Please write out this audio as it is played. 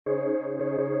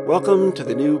Welcome to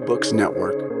the New Books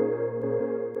Network.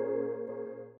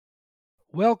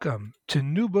 Welcome to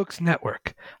New Books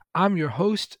Network. I'm your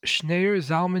host, Schneur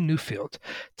Zalman Newfield.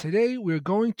 Today, we're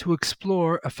going to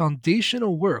explore a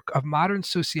foundational work of modern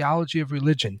sociology of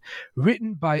religion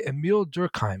written by Emile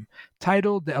Durkheim,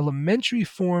 titled The Elementary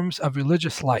Forms of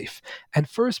Religious Life, and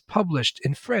first published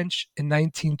in French in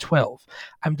 1912.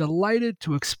 I'm delighted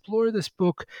to explore this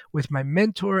book with my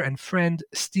mentor and friend,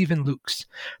 Stephen Lukes.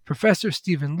 Professor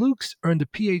Stephen Lukes earned a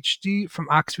PhD from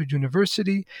Oxford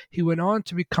University. He went on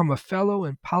to become a fellow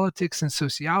in politics and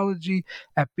sociology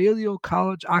at Balliol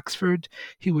College, Oxford.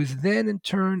 He was then in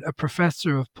turn a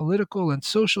professor of political and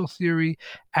social theory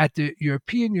at the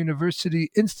European University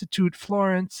Institute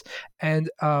Florence and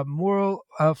a moral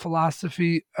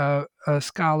philosophy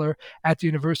scholar at the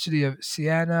University of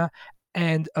Siena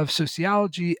and of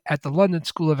sociology at the London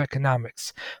School of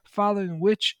Economics, following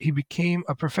which he became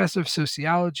a professor of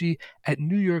sociology at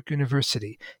New York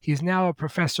University. He is now a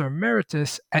professor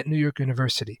emeritus at New York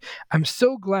University. I'm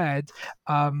so glad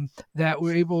that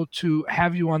we're able to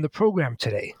have you on the program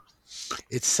today.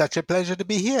 It's such a pleasure to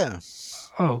be here.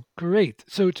 Oh, great.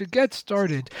 So to get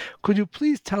started, could you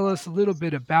please tell us a little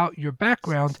bit about your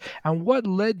background and what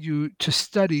led you to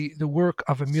study the work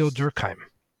of Emile Durkheim?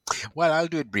 Well, I'll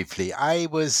do it briefly. I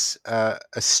was a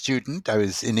student. I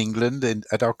was in England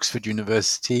at Oxford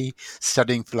University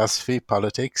studying philosophy,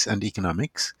 politics, and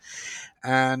economics.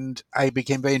 And I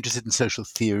became very interested in social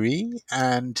theory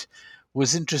and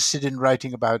was interested in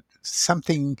writing about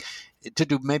something to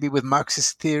do maybe with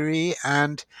Marxist theory.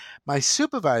 And my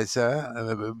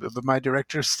supervisor, my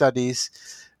director of studies,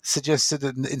 suggested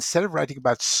that instead of writing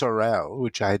about Sorel,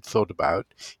 which I had thought about,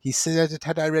 he said,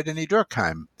 had I read any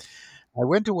Durkheim? I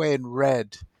went away and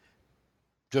read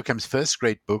Durkheim's first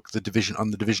great book, The Division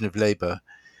of Labor,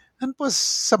 and was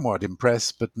somewhat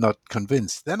impressed but not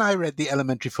convinced. Then I read The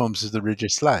Elementary Forms of the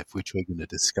Religious Life, which we're going to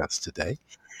discuss today,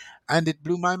 and it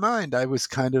blew my mind. I was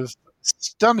kind of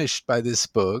astonished by this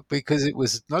book because it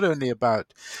was not only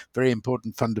about very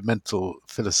important fundamental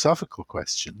philosophical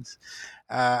questions,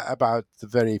 about the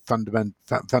very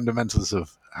fundamentals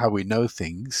of how we know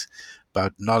things,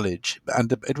 about knowledge,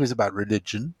 and it was about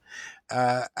religion,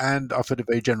 and offered a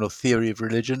very general theory of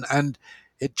religion, and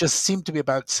it just seemed to be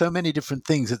about so many different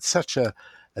things at such a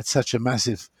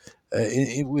massive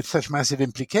with such massive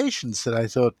implications that I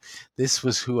thought this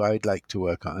was who I'd like to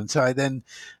work on. And so I then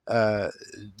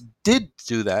did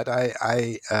do that.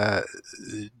 I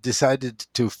decided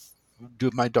to do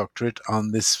my doctorate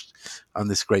on this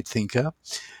great thinker.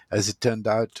 As it turned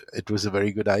out, it was a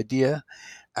very good idea,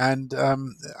 and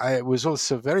I was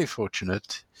also very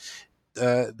fortunate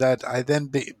that I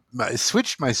then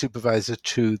switched my supervisor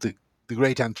to the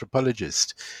great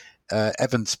anthropologist,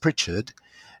 Evans Pritchard,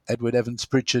 Edward Evans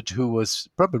Pritchard, who was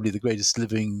probably the greatest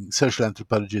living social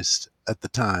anthropologist at the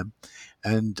time.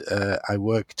 And I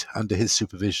worked under his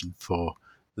supervision for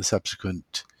the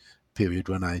subsequent period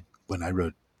when I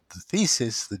wrote the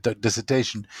thesis, the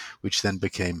dissertation, which then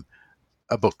became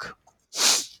a book.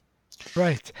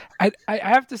 Right. I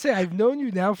have to say, I've known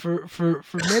you now for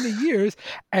many years,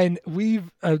 and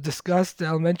we've discussed the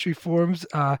elementary forms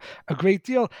a great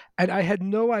deal, and I had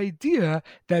no idea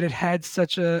that it had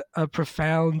such a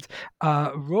profound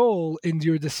role in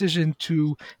your decision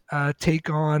to take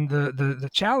on the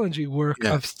challenging work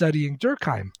of studying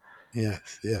Durkheim.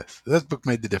 Yes. That book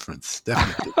made the difference,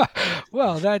 definitely.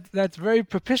 Well, that's very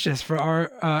propitious for our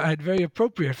and very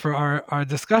appropriate for our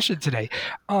discussion today.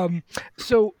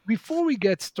 So before we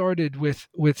get started with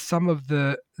some of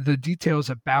the details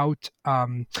about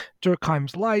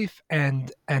Durkheim's life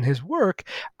and his work,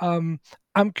 I'm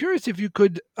curious if you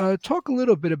could talk a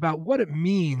little bit about what it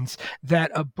means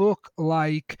that a book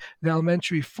like The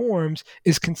Elementary Forms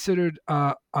is considered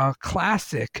a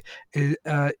classic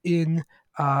in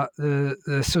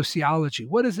the sociology.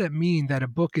 What does that mean that a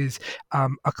book is a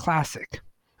classic?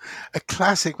 A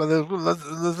classic. Well,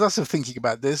 there's lots of thinking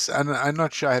about this, and I'm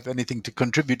not sure I have anything to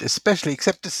contribute, especially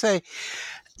except to say,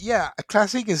 yeah, a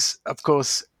classic is, of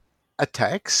course, a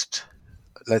text,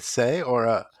 let's say, or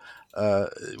a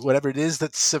whatever it is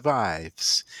that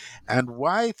survives. And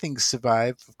why things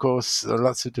survive, of course, there are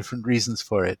lots of different reasons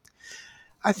for it.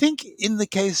 I think in the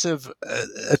case of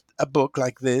a book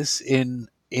like this, in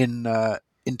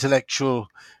intellectual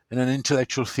in an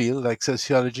intellectual field like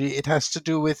sociology, it has to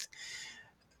do with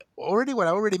I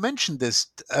already mentioned this,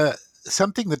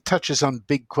 something that touches on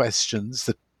big questions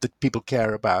that people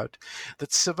care about,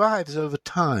 that survives over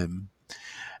time,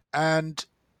 and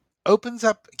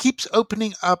keeps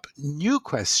opening up new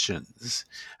questions.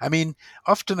 I mean,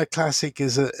 often a classic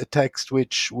is a text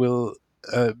which will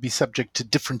be subject to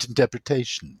different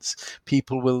interpretations.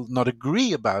 People will not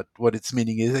agree about what its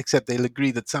meaning is, except they'll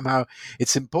agree that somehow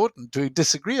it's important to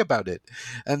disagree about it.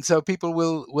 And so people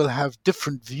will have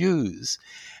different views.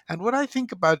 And what I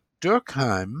think about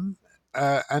Durkheim,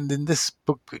 and in this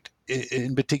book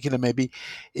in particular maybe,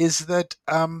 is that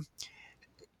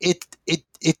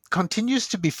it continues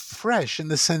to be fresh in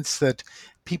the sense that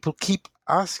people keep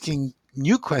asking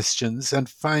new questions and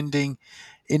finding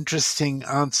interesting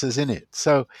answers in it.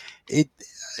 So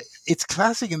it's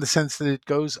classic in the sense that it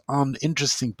goes on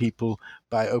interesting people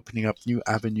by opening up new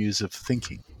avenues of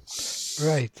thinking.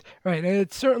 Right, right. And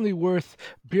it's certainly worth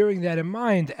bearing that in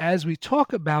mind as we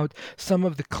talk about some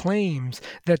of the claims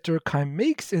that Durkheim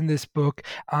makes in this book,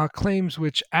 claims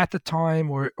which at the time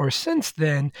or since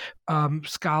then,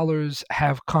 scholars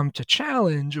have come to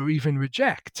challenge or even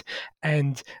reject,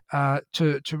 and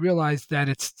to realize that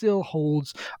it still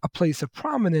holds a place of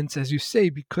prominence, as you say,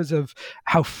 because of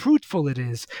how fruitful it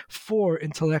is for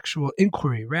intellectual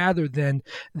inquiry, rather than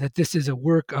that this is a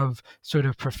work of sort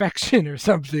of perfection or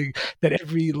something, that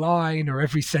every line or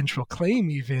every central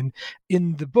claim even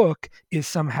in the book is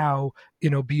somehow,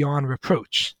 beyond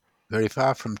reproach. Very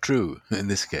far from true in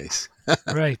this case.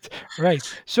 Right, right.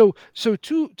 So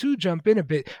to jump in a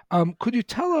bit, could you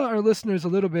tell our listeners a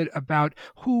little bit about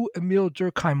who Emile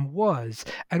Durkheim was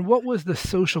and what was the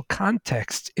social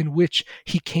context in which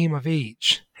he came of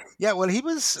age? Yeah, well, he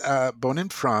was born in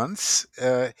France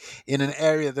in an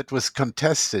area that was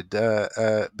contested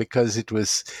because it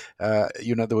was,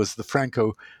 there was the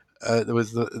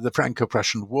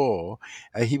Franco-Prussian War.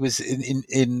 He was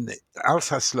in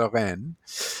Alsace-Lorraine,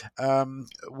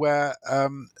 where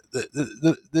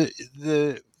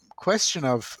the question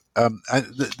of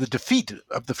the defeat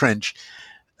of the French,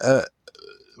 the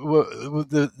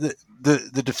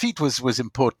defeat was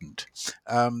important.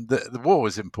 The war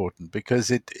was important because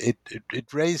it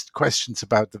raised questions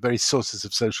about the very sources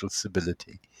of social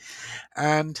stability,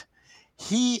 and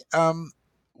he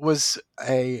was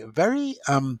a very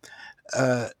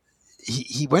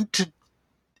he went to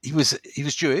he was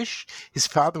Jewish. His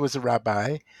father was a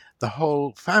rabbi. The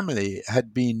whole family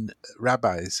had been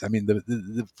rabbis. I mean,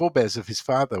 the forebears of his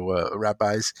father were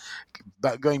rabbis,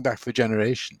 going back for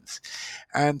generations.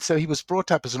 And so he was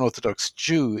brought up as an Orthodox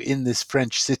Jew in this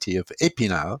French city of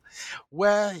Épinal,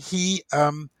 where he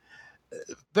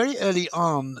very early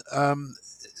on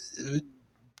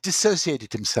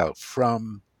dissociated himself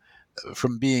from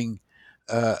being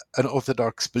an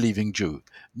Orthodox believing Jew.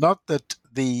 Not that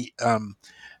the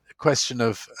question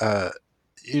of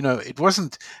it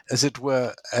wasn't, as it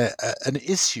were, an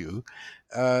issue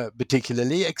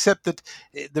particularly, except that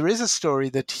there is a story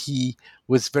that he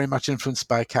was very much influenced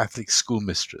by a Catholic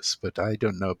schoolmistress, but I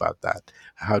don't know about that,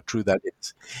 how true that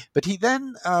is. But he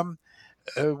then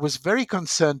was very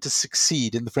concerned to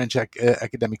succeed in the French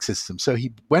academic system. So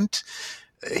he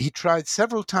tried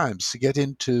several times to get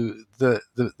into the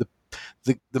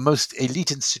most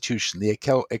elite institution, the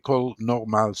École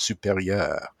Normale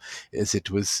Supérieure, as it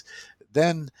was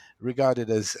then regarded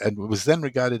as, and was then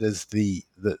regarded as the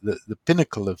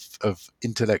pinnacle of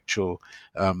intellectual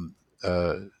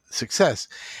success.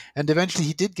 And eventually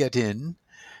he did get in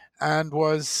and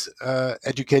was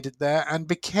educated there and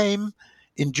became,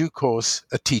 in due course,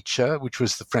 a teacher, which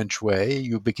was the French way.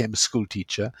 You became a school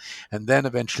teacher and then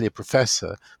eventually a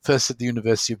professor, first at the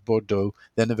University of Bordeaux,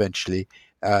 then eventually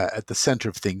at the center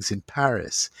of things in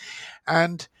Paris.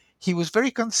 And he was very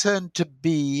concerned to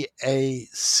be a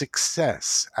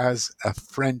success as a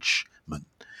Frenchman,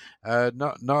 and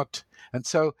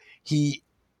so he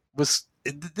was.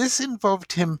 This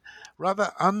involved him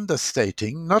rather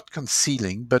understating, not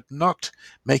concealing, but not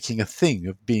making a thing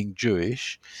of being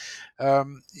Jewish.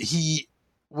 He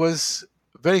was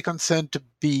very concerned to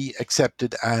be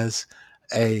accepted as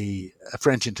a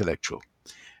French intellectual,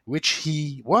 which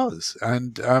he was,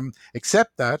 and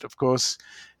except that, of course,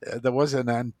 there was an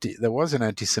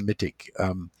anti-Semitic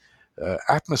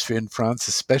atmosphere in France,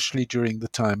 especially during the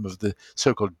time of the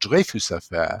so-called Dreyfus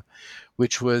affair,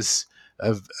 which was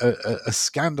a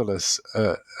scandalous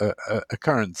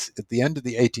occurrence at the end of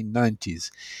the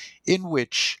 1890s, in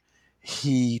which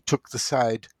he took the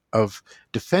side of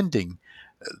defending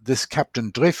this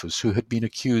Captain Dreyfus, who had been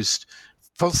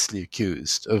falsely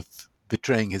accused of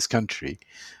betraying his country.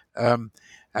 And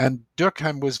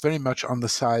Durkheim was very much on the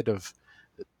side of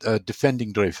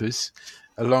defending Dreyfus,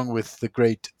 along with the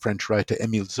great French writer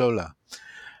Émile Zola.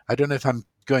 I don't know if I'm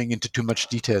going into too much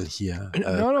detail here.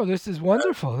 No, this is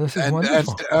wonderful. This is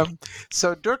wonderful.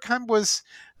 So Durkheim was,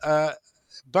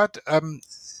 but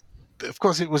of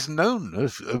course it was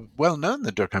well known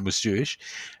that Durkheim was Jewish,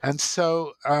 and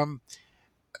so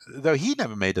though he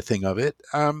never made a thing of it.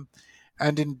 And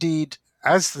indeed,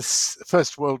 as the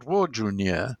First World War drew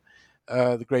near,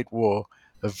 the Great War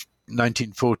of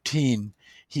 1914,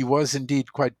 he was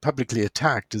indeed quite publicly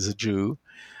attacked as a Jew.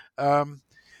 But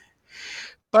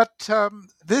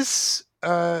this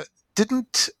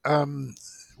didn't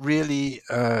really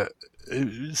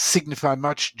signify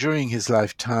much during his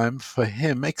lifetime for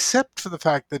him, except for the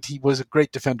fact that he was a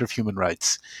great defender of human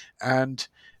rights. And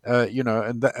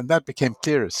and that became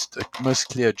most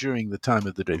clear during the time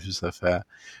of the Dreyfus Affair,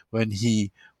 when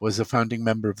he was a founding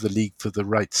member of the League for the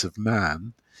Rights of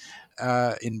Man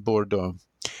in Bordeaux.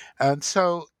 And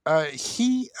so the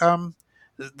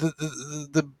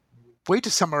way to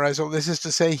summarize all this is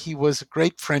to say he was a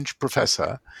great French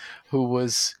professor who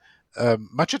was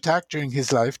much attacked during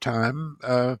his lifetime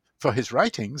for his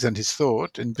writings and his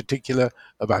thought, in particular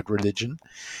about religion.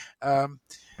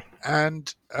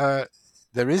 And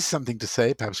there is something to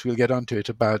say, perhaps we'll get onto it,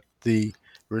 about the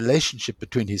relationship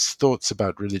between his thoughts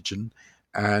about religion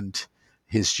and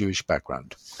his Jewish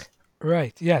background.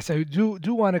 Right. Yes, I do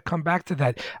want to come back to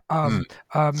that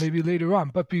maybe later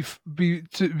on. But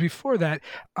before that,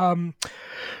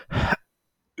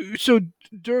 so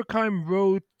Durkheim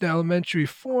wrote the elementary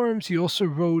forms. He also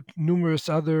wrote numerous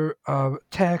other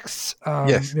texts,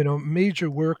 Yes. major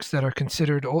works that are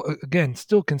considered, again,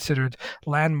 still considered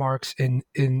landmarks in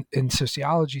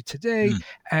sociology today,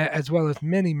 as well as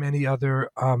many other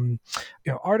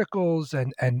articles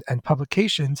and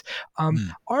publications.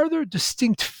 Are there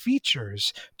distinct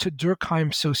features to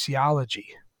Durkheim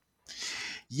sociology?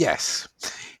 Yes.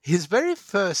 His very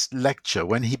first lecture,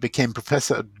 when he became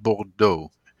professor at Bordeaux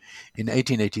in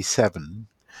 1887,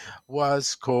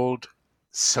 was called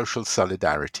Social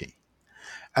Solidarity.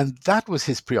 And that was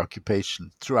his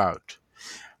preoccupation throughout.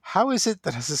 How is it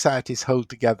that our societies hold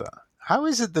together? How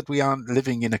is it that we aren't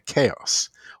living in a chaos?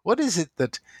 What is it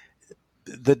that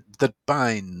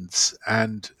binds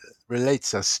and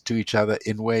relates us to each other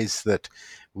in ways that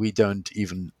we don't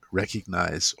even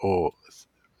recognize?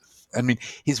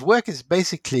 His work is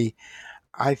basically,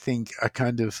 I think, a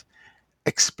kind of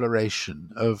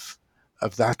exploration of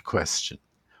that question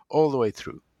all the way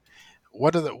through.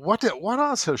 What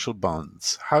are social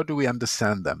bonds? How do we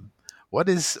understand them? What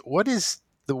is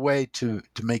the way to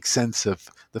make sense of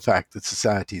the fact that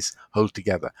societies hold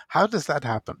together? How does that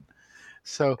happen?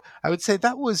 So I would say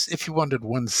that was, if you wanted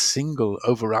one single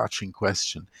overarching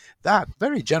question, that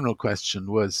very general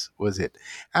question was it.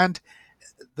 And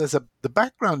there's the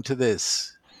background to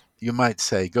this, you might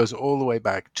say, goes all the way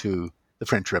back to the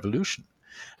French Revolution.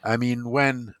 I mean,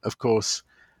 when, of course,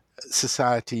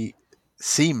 society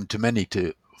seemed to many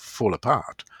to fall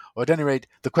apart, or at any rate,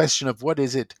 the question of what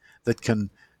is it that can,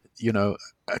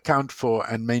 account for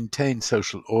and maintain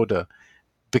social order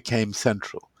became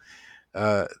central.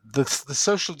 The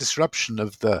social disruption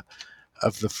of the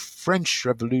French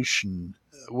Revolution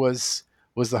was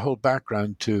the whole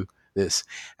background to this,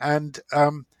 and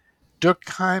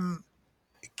Durkheim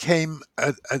came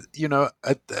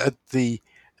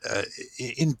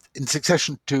in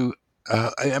succession to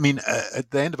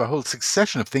at the end of a whole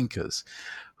succession of thinkers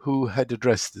who had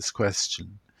addressed this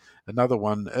question. Another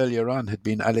one earlier on had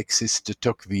been Alexis de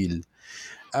Tocqueville,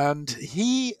 and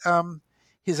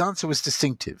his answer was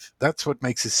distinctive. That's what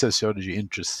makes his sociology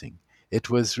interesting. It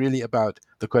was really about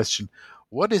the question: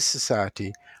 what is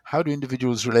society? How do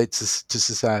individuals relate to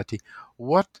society?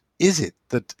 What is it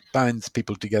that binds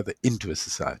people together into a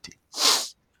society?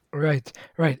 Right.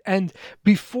 And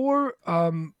before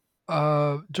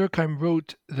Durkheim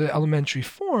wrote the elementary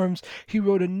forms, he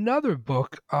wrote another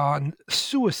book on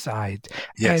suicide.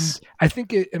 Yes. And I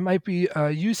think it might be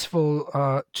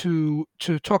useful to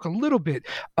talk a little bit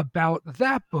about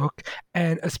that book,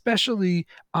 and especially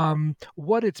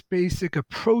what its basic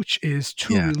approach is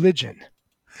to religion.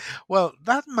 Well,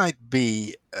 that might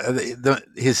be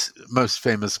his most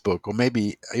famous book, or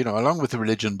maybe, along with the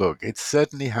religion book, it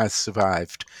certainly has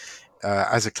survived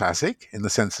as a classic in the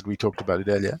sense that we talked about it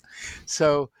earlier.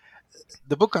 So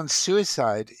the book on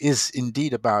suicide is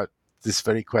indeed about this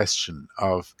very question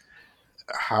of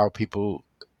how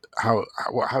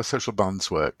social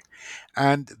bonds work.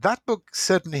 And that book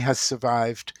certainly has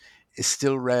survived, is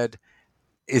still read,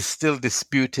 is still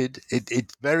disputed.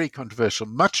 It's very controversial.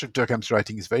 Much of Durkheim's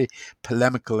writing is very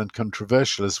polemical and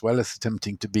controversial, as well as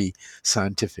attempting to be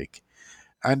scientific.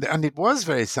 And it was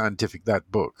very scientific,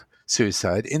 that book,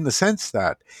 Suicide, in the sense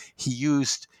that he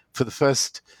used, for the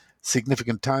first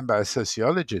significant time by a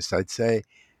sociologist, I'd say,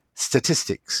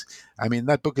 statistics. I mean,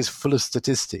 that book is full of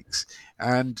statistics,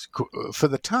 and for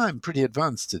the time, pretty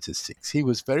advanced statistics. He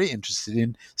was very interested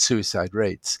in suicide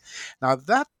rates. Now,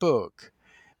 that book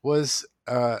was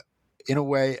in a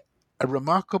way, a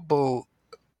remarkable,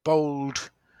 bold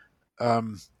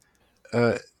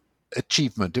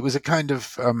achievement. It was a kind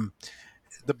of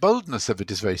the boldness of it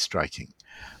is very striking.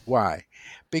 Why?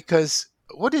 Because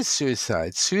what is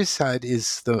suicide? Suicide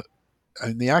is the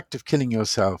act of killing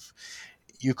yourself.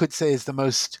 You could say is the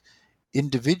most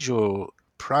individual,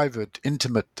 private,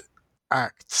 intimate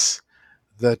acts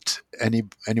that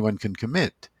anyone can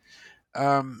commit.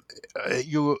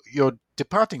 You're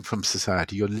departing from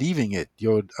society. You're leaving it.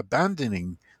 You're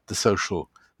abandoning the social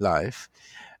life,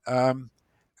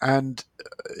 and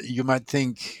you might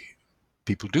think,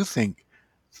 people do think,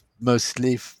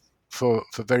 mostly for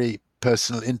very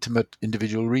personal, intimate,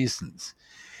 individual reasons.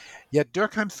 Yet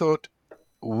Durkheim thought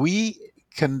we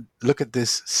can look at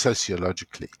this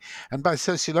sociologically, and by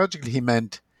sociologically he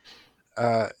meant,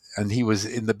 and he was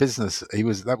in the business.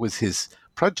 That was his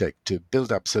project, to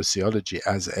build up sociology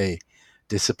as a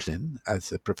discipline,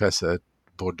 as a professor at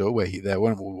Bordeaux, where there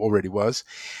already was.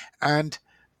 And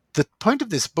the point of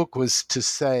this book was to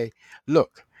say,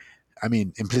 look,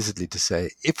 implicitly to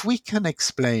say, if we can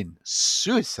explain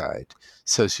suicide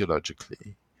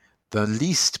sociologically, the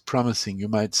least promising, you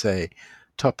might say,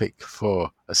 topic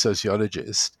for a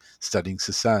sociologist studying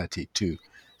society to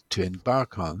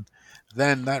embark on,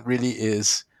 then that really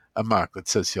is a mark that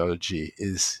sociology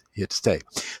is here to stay.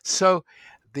 So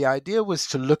the idea was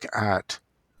to look at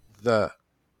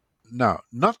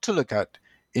not to look at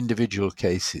individual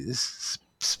cases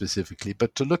specifically,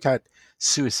 but to look at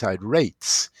suicide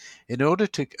rates in order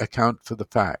to account for the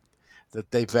fact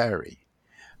that they vary.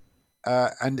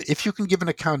 And if you can give an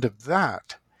account of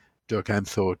that, Durkheim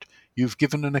thought, you've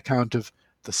given an account of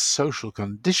the social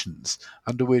conditions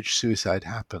under which suicide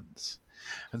happens.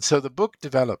 And so the book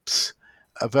develops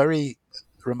a very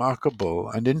remarkable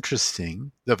and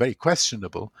interesting, though very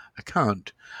questionable,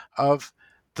 account of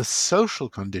the social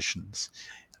conditions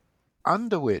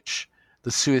under which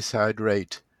the suicide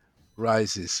rate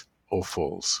rises or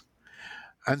falls.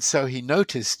 And so he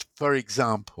noticed, for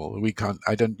example, you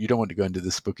don't want to go into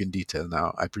this book in detail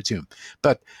now, I presume,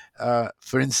 but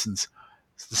for instance,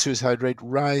 the suicide rate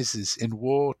rises in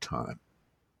wartime.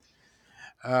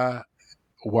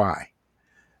 Why?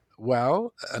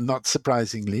 Well, not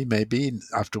surprisingly, maybe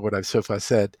after what I've so far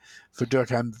said, for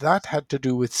Durkheim, that had to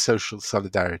do with social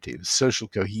solidarity, social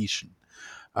cohesion.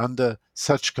 Under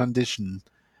such condition,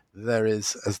 there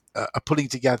is a pulling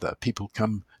together. People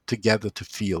come together to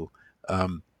feel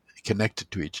connected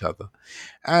to each other.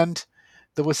 And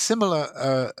there was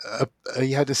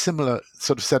he had a similar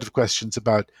sort of set of questions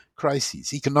about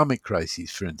crises, economic crises,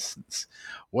 for instance.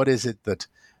 What is it that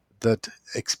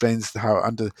explains how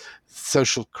under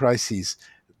social crises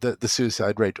the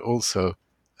suicide rate also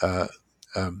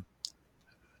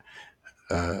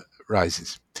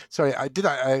rises? Sorry, I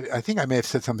think I may have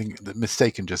said something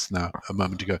mistaken just now a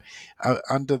moment ago.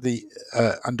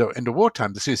 Under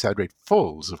wartime, the suicide rate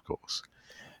falls, of course.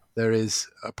 There is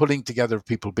a pulling together of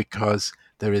people because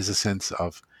there is a sense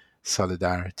of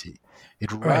solidarity.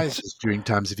 It rises during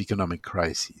times of economic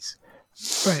crises.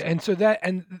 Right, and so that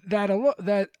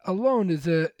alone is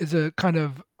a kind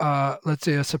of let's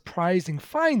say a surprising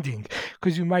finding,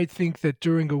 because you might think that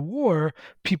during a war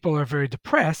people are very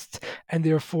depressed and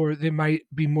therefore they might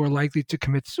be more likely to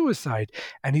commit suicide.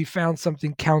 And he found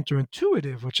something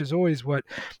counterintuitive, which is always what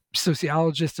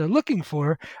sociologists are looking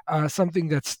for, something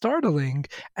that's startling.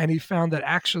 And he found that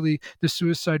actually the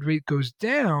suicide rate goes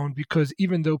down because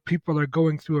even though people are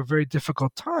going through a very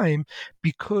difficult time,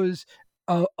 because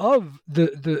of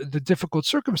the difficult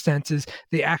circumstances,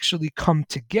 they actually come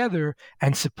together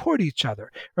and support each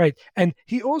other, right? And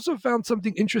he also found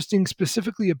something interesting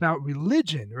specifically about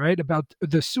religion, right? About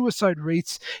the suicide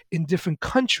rates in different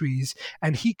countries,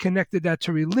 and he connected that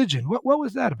to religion. What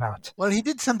was that about? Well, he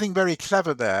did something very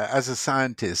clever there as a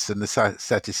scientist and a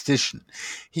statistician.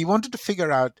 He wanted to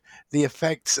figure out the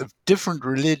effects of different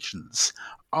religions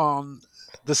on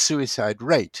the suicide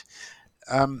rate.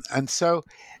 And so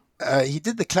he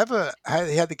had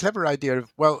the clever idea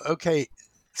of, well, okay,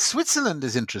 Switzerland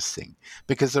is interesting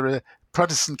because there are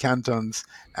Protestant cantons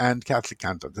and Catholic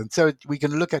cantons, and so we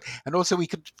can look at, and also we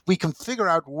can figure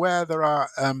out where there are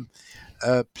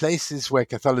places where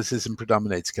Catholicism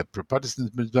predominates,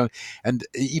 Protestantism, and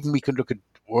even we can look at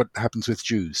what happens with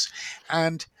Jews.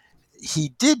 And he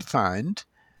did find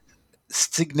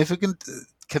significant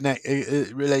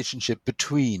relationship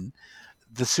between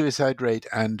the suicide rate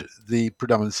and the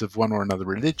predominance of one or another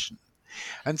religion.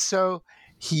 And so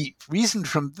he reasoned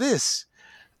from this,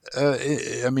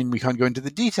 we can't go into the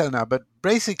detail now, but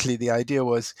basically the idea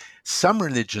was some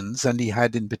religions, and he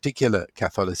had in particular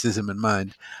Catholicism in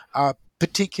mind, are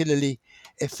particularly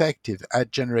effective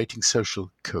at generating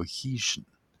social cohesion.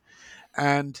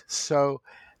 And so,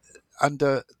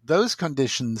 under those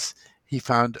conditions, he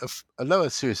found a lower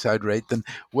suicide rate than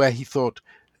where he thought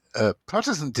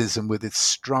Protestantism, with its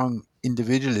strong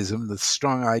individualism, the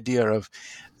strong idea of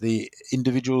the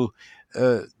individual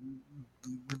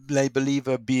lay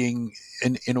believer being,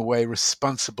 in a way,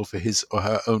 responsible for his or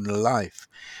her own life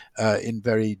in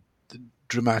very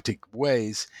dramatic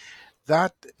ways,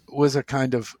 that was had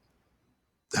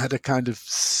a kind of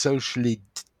socially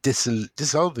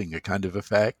dissolving a kind of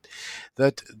effect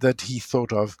that he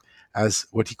thought of as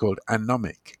what he called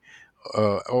anomic,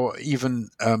 or even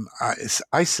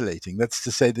isolating. That's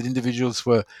to say that individuals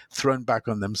were thrown back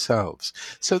on themselves.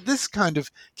 So this kind of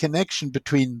connection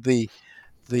between the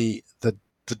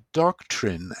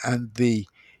doctrine and the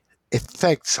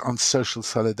effects on social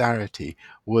solidarity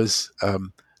was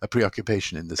a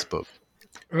preoccupation in this book.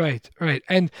 Right, right.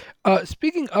 And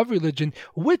speaking of religion,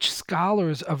 which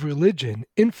scholars of religion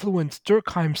influenced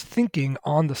Durkheim's thinking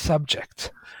on the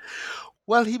subject?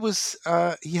 Well, he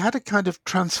had a kind of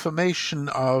transformation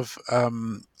of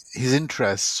his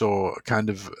interests, or kind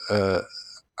of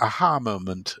aha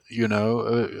moment,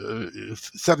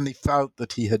 suddenly felt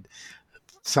that he had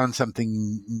found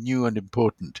something new and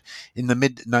important in the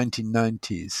mid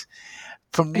 1990s.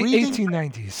 From reading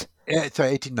 1890s.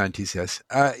 Sorry, 1890s, yes,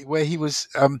 where he was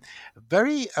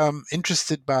very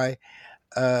interested by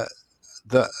a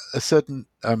certain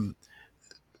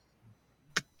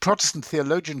Protestant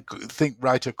theologian,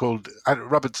 writer called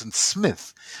Robertson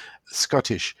Smith,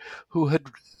 Scottish, who had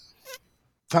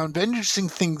found very interesting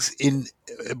things in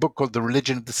a book called The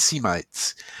Religion of the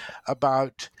Semites,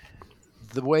 about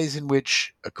the ways in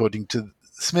which, according to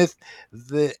Smith,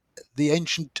 the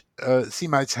ancient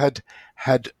Semites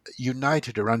had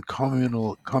united around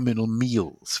communal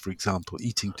meals, for example,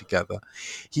 eating together.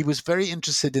 He was very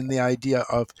interested in the idea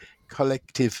of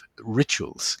collective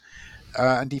rituals,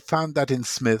 and he found that in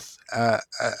Smith,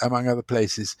 among other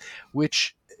places,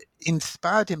 which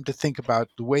inspired him to think about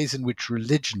the ways in which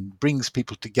religion brings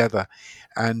people together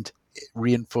and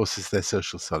reinforces their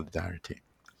social solidarity.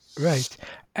 Right.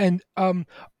 And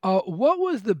what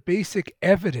was the basic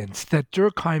evidence that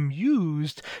Durkheim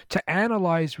used to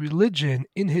analyze religion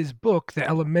in his book, The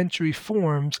Elementary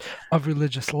Forms of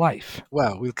Religious Life?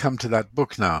 Well, we'll come to that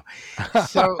book now.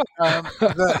 So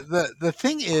the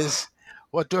thing is,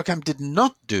 what Durkheim did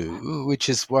not do, which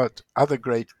is what other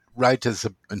great writers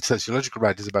and sociological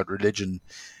writers about religion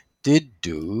did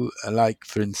do, like,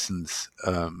 for instance,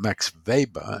 Max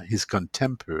Weber, his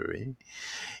contemporary,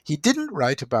 he didn't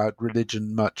write about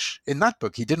religion much. In that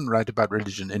book, he didn't write about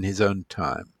religion in his own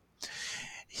time.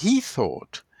 He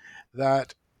thought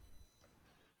that,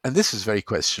 and this was very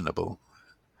questionable,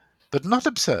 but not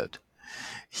absurd,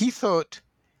 he thought,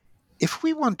 if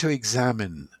we want to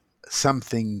examine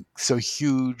something so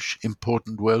huge,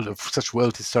 important, of such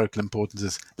world historical importance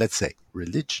as, let's say,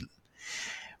 religion,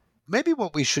 maybe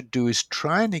what we should do is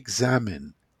try and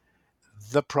examine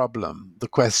the problem, the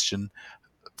question,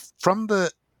 from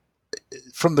the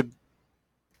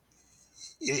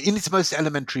in its most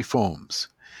elementary forms.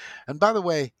 And by the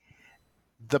way,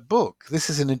 the book, this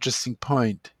is an interesting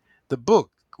point, the book,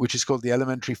 which is called The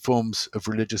Elementary Forms of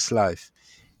Religious Life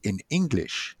in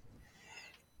English,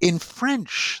 in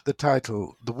French, the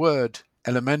title, the word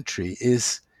elementary,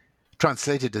 is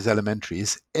translated as elementary,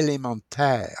 is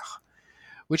élémentaire,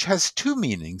 which has two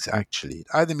meanings, actually. It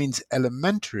either means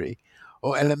elementary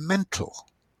or elemental.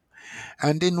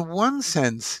 And in one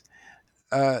sense,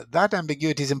 that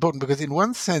ambiguity is important, because in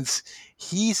one sense,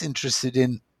 he's interested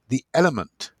in the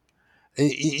element,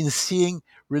 in seeing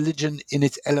religion in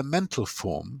its elemental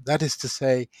form, that is to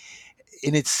say,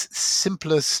 in its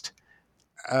simplest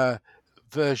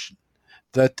version,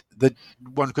 that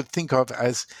one could think of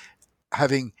as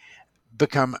having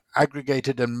become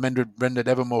aggregated and rendered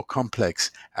ever more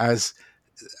complex as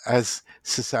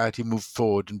society moved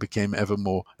forward and became ever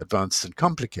more advanced and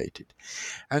complicated.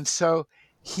 And so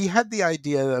he had the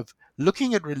idea of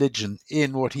looking at religion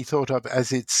in what he thought of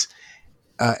as its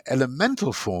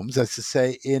elemental forms, as to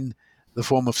say, in the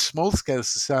form of small-scale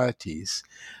societies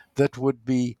that would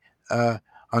be,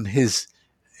 on his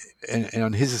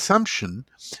assumption,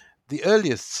 the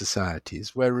earliest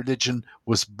societies where religion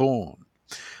was born.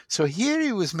 So here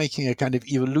he was making a kind of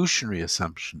evolutionary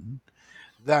assumption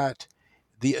that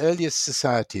the earliest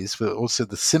societies were also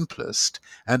the simplest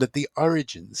and at the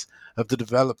origins of the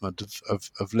development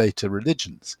of later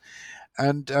religions.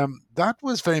 And that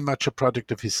was very much a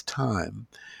product of his time,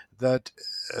 that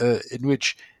in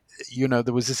which,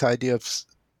 there was this idea of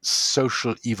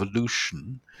social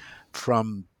evolution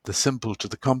from the simple to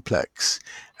the complex.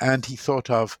 And he thought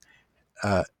of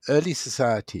early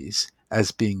societies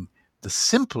as being the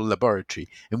simple laboratory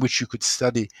in which you could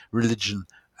study religion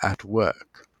at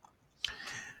work.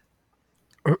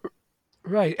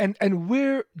 Right, and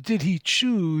where did he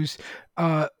choose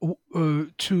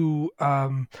to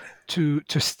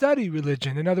study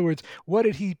religion? In other words, what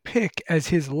did he pick as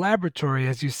his laboratory,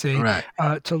 as you say, Right.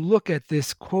 to look at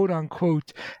this quote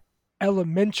unquote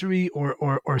elementary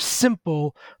or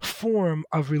simple form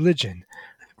of religion?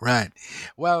 Right.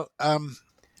 Well,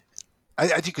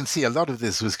 as you can see, a lot of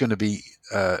this was going to be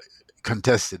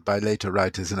contested by later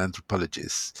writers and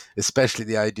anthropologists, especially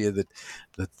the idea that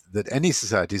any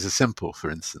societies are simple,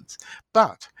 for instance.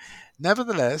 But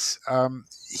nevertheless,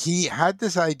 he had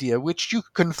this idea, which you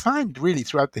can find really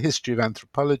throughout the history of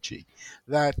anthropology,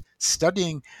 that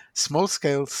studying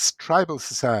small-scale tribal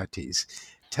societies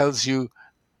tells you,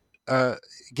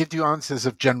 gives you answers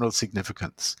of general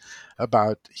significance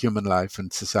about human life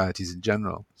and societies in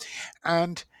general.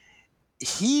 And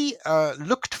he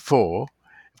looked for,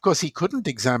 of course, he couldn't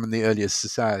examine the earliest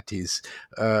societies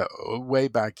way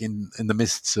back in the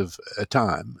mists of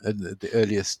time, in the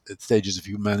earliest stages of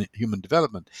human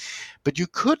development. But you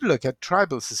could look at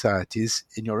tribal societies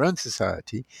in your own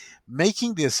society,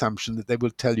 making the assumption that they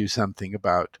will tell you something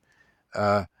about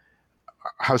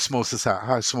how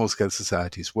small-scale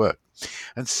societies work.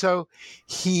 And so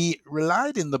he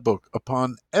relied in the book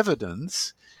upon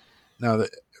evidence. Now,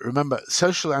 remember,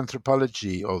 social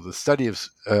anthropology, or the study of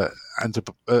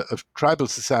tribal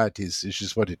societies, which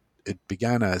is what it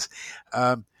began as,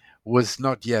 was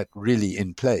not yet really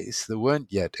in place. There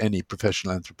weren't yet any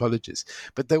professional anthropologists,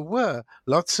 but there were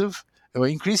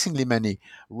increasingly many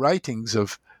writings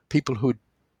of people who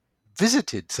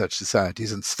visited such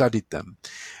societies and studied them,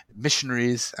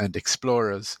 missionaries and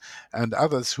explorers and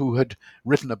others who had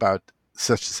written about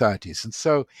such societies. And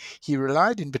so he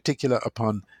relied in particular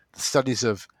upon the studies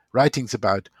of writings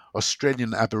about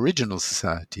Australian Aboriginal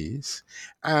societies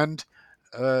and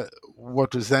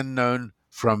what was then known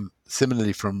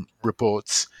similarly from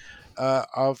reports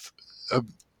of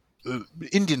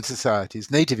Indian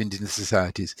societies, native Indian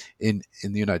societies in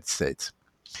the United States.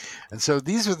 And so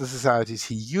these were the societies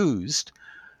he used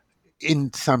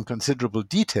in some considerable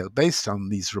detail based on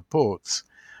these reports.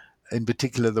 In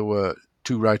particular, there were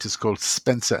two writers called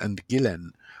Spencer and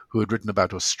Gillen who had written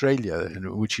about Australia,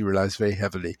 in which he relies very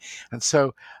heavily. And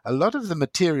so a lot of the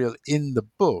material in the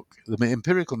book, the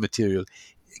empirical material,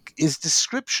 is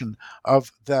description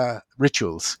of their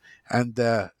rituals and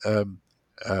their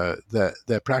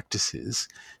practices,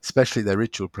 especially their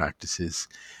ritual practices,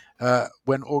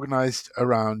 when organized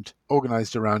around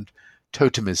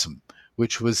totemism,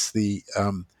 which was the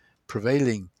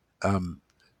prevailing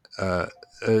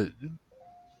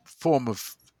form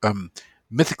of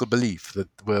mythical belief that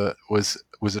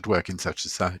was at work in such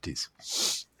societies.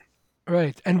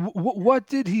 Right. And what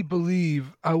did he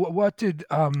believe? What did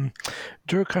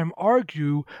Durkheim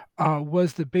argue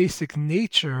was the basic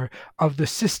nature of the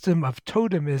system of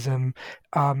totemism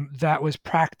that was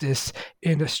practiced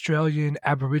in Australian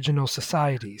Aboriginal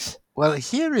societies? Well,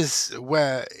 here is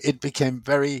where it became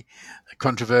very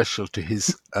controversial to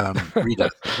his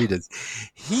readers.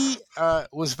 He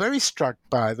was very struck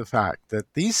by the fact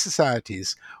that these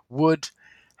societies would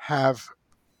have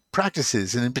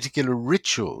practices, and in particular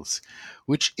rituals,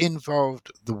 which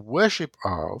involved the worship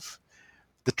of,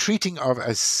 the treating of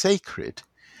as sacred,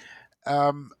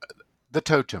 the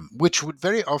totem, which would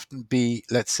very often be,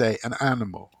 let's say, an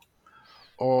animal,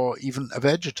 or even a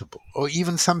vegetable, or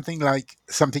even something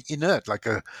inert, like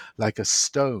a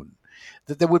stone.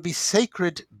 That there would be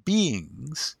sacred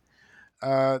beings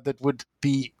that would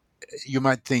be, you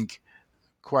might think,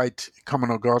 quite common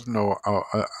or forgotten or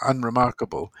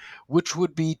unremarkable, which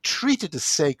would be treated as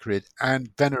sacred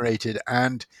and venerated,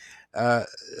 and at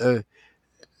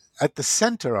the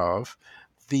center of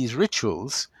these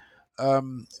rituals,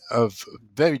 of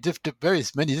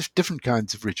various many different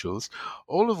kinds of rituals,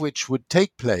 all of which would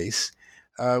take place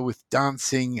with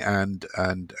dancing and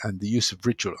the use of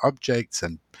ritual objects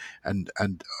and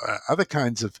other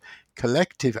kinds of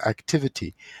collective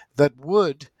activity that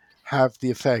would have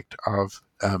the effect of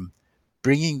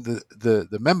bringing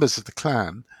the members of the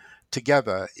clan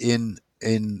together in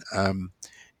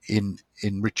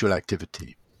ritual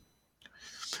activity.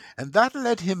 And that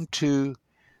led him to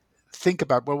think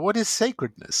about, well, what is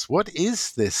sacredness? What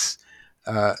is this?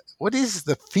 What is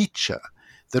the feature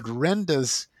that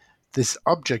renders this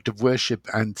object of worship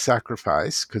and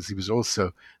sacrifice? Because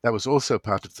that was also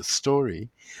part of the story,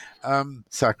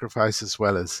 sacrifice as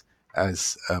well as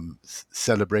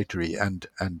celebratory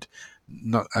and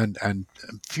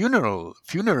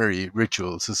funerary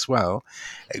rituals as well,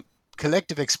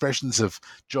 collective expressions of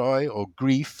joy or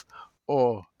grief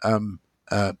or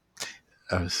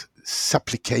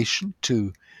supplication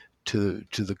to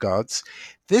the gods.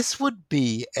 This would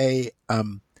be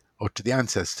or to the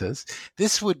ancestors.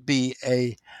 This would be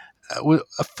a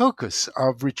focus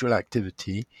of ritual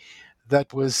activity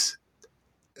that was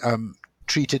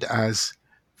treated as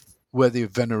worthy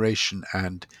of veneration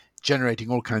and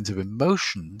generating all kinds of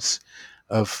emotions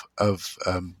of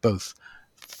both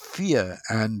fear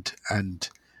and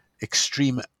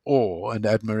extreme awe and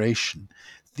admiration.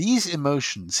 These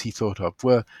emotions, he thought of,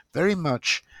 were very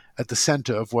much at the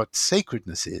center of what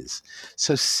sacredness is.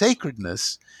 So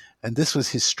sacredness, and this was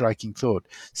his striking thought,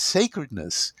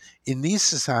 sacredness in these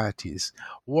societies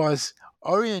was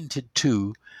oriented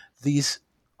to these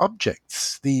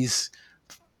objects, these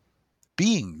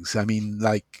beings, I mean,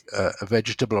 like a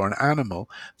vegetable or an animal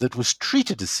that was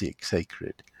treated as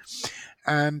sacred.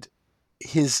 And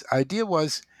his idea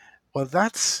was, well,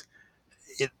 that's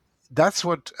it. That's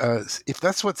what, if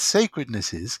that's what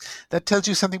sacredness is, that tells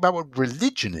you something about what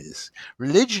religion is.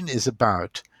 Religion is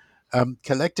about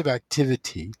collective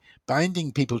activity,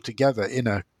 binding people together in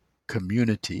a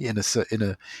community, in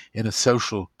a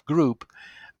social group,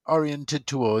 oriented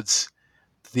towards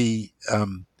the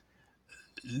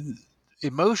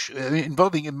emotion,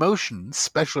 involving emotions,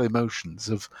 special emotions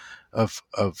of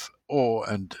awe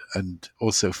and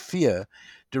also fear,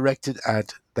 directed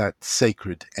at that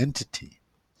sacred entity.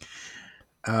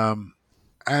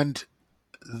 And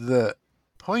the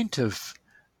point of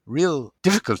real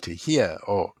difficulty here,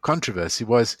 or controversy,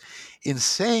 was in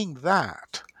saying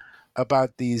that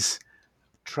about these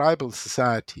tribal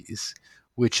societies,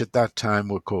 which at that time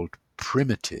were called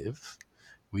primitive.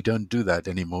 We don't do that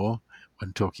anymore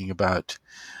when talking about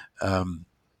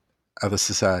other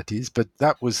societies, but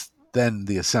that was then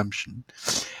the assumption.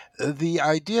 The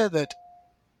idea that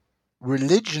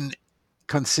religion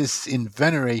consists in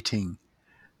venerating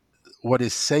what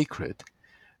is sacred,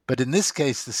 but in this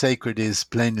case the sacred is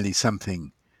plainly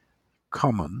something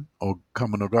common or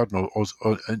God, or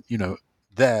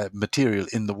their material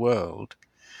in the world,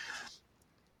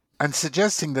 and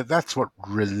suggesting that that's what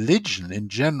religion in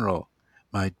general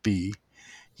might be.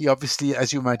 He obviously,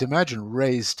 as you might imagine,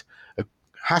 raised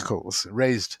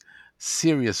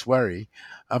serious worry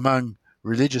among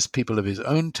religious people of his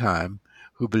own time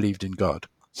who believed in God.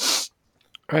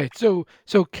 Right. So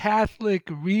Catholic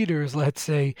readers, let's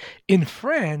say, in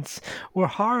France were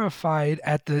horrified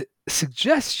at the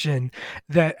suggestion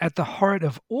that at the heart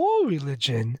of all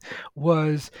religion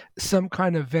was some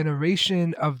kind of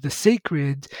veneration of the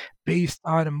sacred based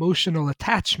on emotional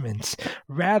attachments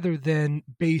rather than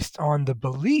based on the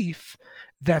belief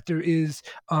that there is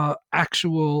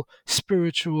actual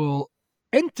spiritual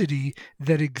entity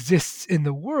that exists in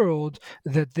the world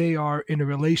that they are in a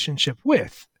relationship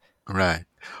with. Right.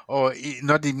 Or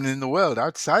not even in the world,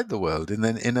 outside the world, in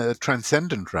a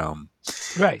transcendent realm.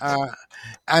 Right.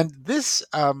 And this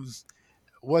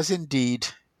was indeed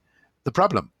the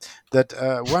problem. That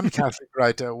one Catholic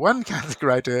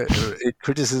writer, in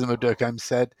criticism of Durkheim,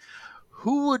 said,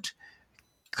 "Who would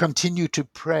continue to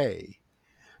pray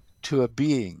to a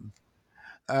being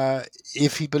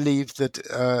if he believed that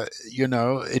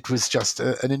it was just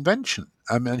an invention,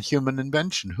 a human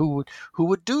invention? Who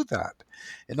would do that?"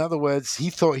 In other words,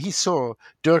 he saw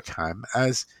Durkheim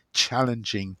as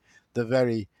challenging the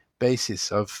very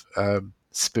basis of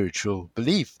spiritual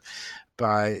belief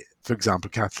by, for example,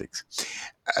 Catholics.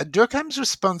 Durkheim's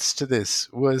response to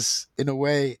this was, in a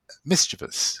way,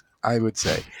 mischievous, I would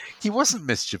say. He wasn't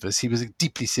mischievous. He was a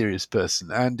deeply serious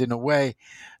person. And in a way,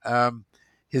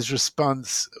 his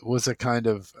response was a kind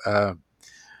of, I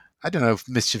don't know if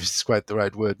mischievous is quite the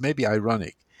right word, maybe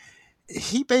ironic.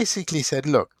 He basically said,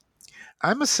 look,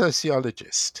 I'm a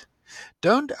sociologist.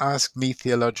 Don't ask me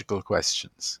theological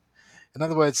questions. In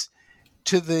other words,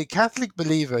 to the Catholic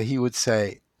believer, he would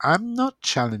say, I'm not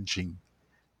challenging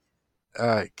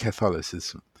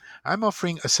Catholicism. I'm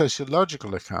offering a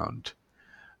sociological account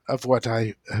of what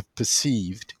I have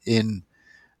perceived in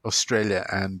Australia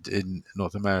and in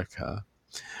North America.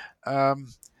 I'm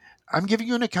giving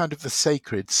you an account of the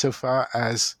sacred so far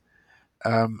as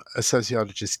a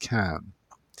sociologist can.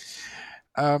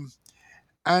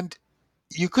 And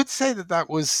you could say that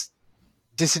was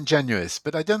disingenuous,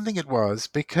 but I don't think it was,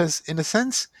 because in a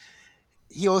sense,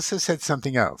 he also said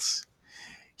something else.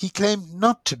 He claimed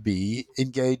not to be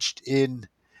engaged in,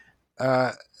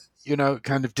 kind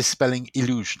of dispelling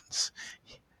illusions.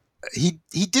 He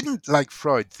didn't, like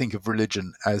Freud, think of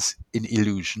religion as an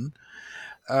illusion,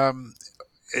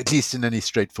 at least in any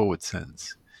straightforward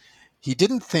sense. He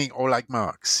didn't think, or like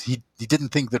Marx, he didn't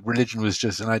think that religion was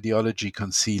just an ideology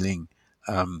concealing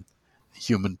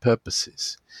human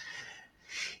purposes.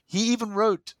 He even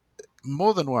wrote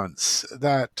more than once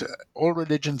that all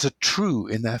religions are true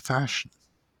in their fashion.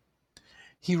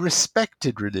 He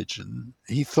respected religion.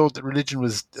 He thought that religion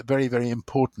was a very, very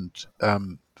important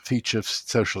feature of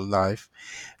social life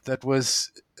that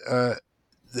was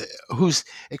whose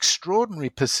extraordinary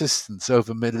persistence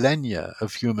over millennia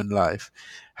of human life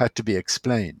had to be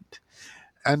explained,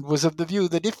 and was of the view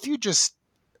that if you just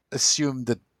assumed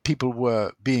that people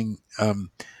were being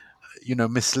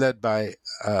misled by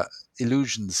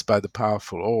illusions by the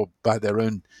powerful or by their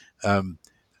own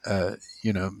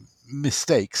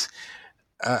mistakes,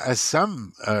 as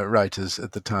some writers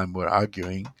at the time were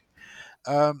arguing,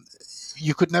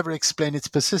 you could never explain its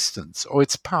persistence or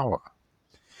its power.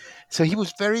 So he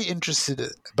was very interested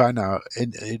by now,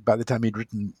 by the time he'd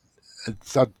written,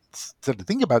 started to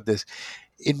think about this,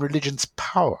 in religion's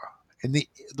power, in the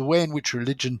way in which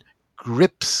religion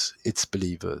grips its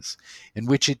believers, in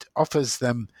which it offers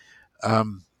them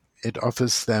the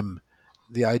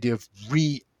idea of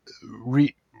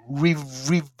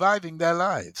reviving their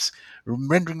lives,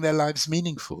 rendering their lives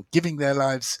meaningful, giving their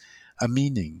lives a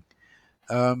meaning.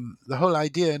 The whole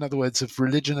idea, in other words, of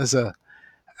religion as a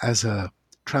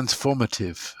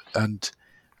transformative and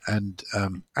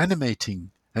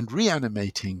animating and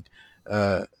reanimating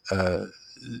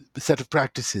set of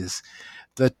practices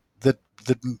that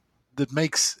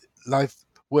makes life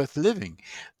worth living.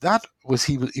 That was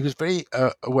he was very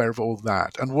aware of all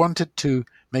that and wanted to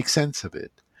make sense of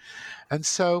it. And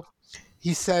so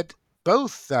he said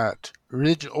both that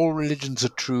all religions are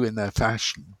true in their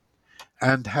fashion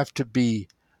and have to be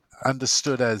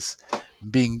understood as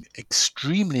being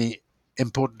extremely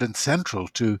important and central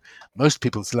to most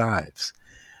people's lives,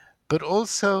 but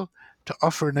also to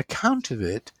offer an account of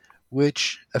it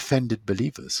which offended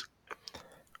believers.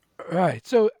 Right.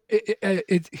 So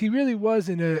he really was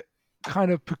in a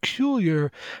kind of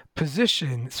peculiar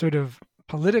position, sort of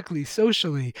politically,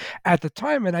 socially at the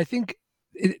time. And I think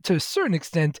to a certain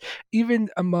extent, even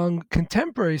among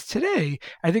contemporaries today,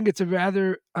 I think it's a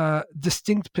rather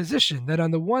distinct position that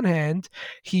on the one hand,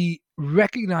 he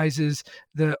recognizes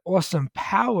the awesome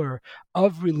power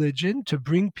of religion to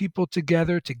bring people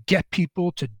together, to get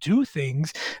people to do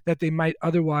things that they might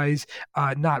otherwise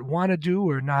not want to do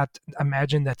or not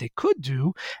imagine that they could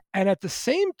do. And at the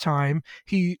same time,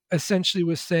 he essentially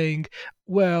was saying,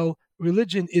 well,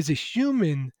 religion is a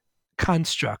human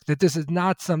construct, that this is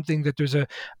not something that there's a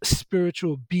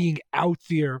spiritual being out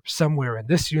there somewhere in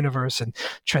this universe and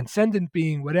transcendent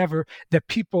being, whatever, that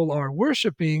people are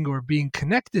worshiping or being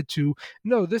connected to.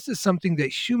 No, this is something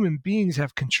that human beings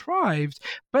have contrived,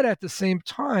 but at the same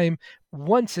time,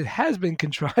 once it has been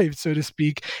contrived, so to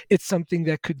speak, it's something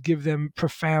that could give them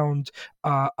profound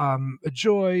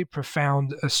joy,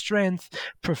 profound strength,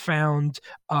 profound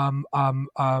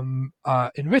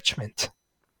enrichment.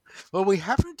 Well, we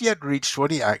haven't yet reached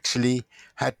what he actually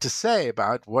had to say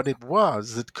about what it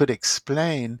was that could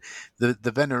explain the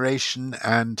veneration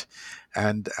and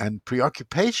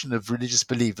preoccupation of religious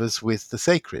believers with the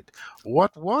sacred.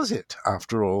 What was it,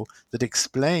 after all, that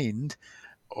explained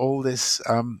all this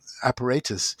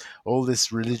apparatus, all this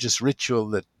religious ritual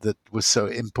that was so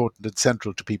important and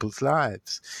central to people's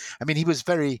lives? I mean, he was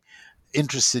very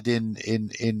interested in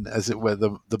as it were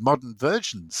the modern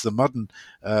versions, the modern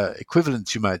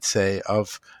equivalents, you might say,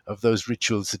 of those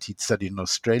rituals that he'd studied in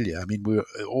Australia. I mean, we're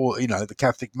all, the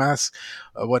Catholic Mass,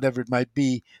 whatever it might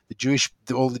be,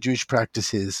 all the Jewish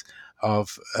practices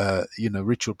of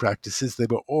ritual practices, they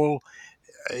were all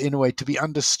in a way to be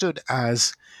understood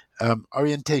as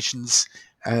orientations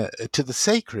to the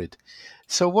sacred.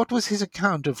 So what was his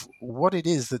account of what it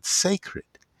is that's sacred?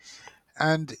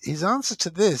 And his answer to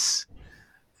this,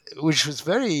 which was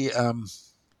very,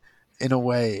 in a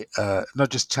way, not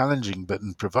just challenging but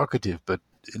provocative, but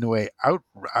in a way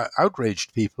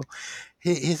outraged people,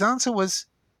 his answer was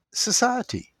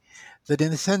society. That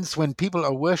in a sense, when people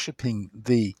are worshipping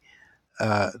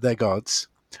their gods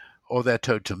or their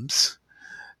totems,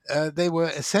 they were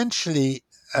essentially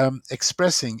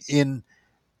expressing in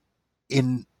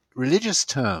religious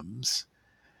terms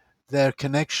their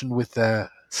connection with their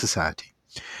society.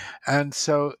 And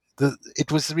so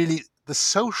it was really the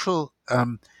social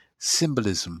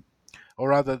symbolism, or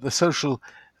rather the social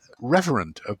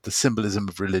referent of the symbolism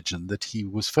of religion that he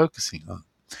was focusing on.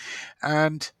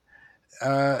 And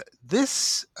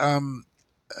this, in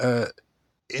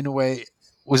a way,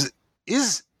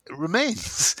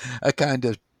 remains a kind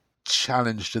of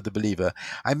challenge to the believer.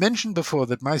 I mentioned before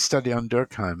that my study on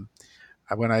Durkheim,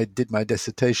 when I did my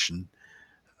dissertation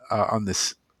on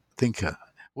this thinker,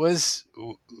 was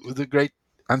the great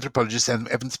anthropologist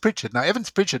Evans Pritchard. Now, Evans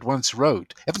Pritchard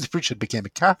became a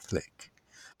Catholic,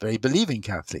 very believing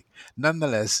Catholic,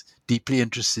 nonetheless deeply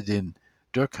interested in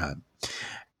Durkheim.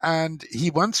 And he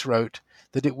once wrote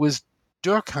that it was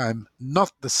Durkheim,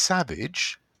 not the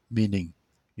savage, meaning,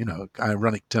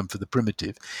 ironic term for the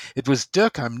primitive. It was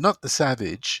Durkheim, not the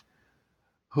savage,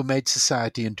 who made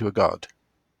society into a god.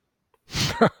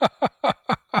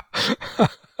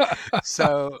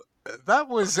 So that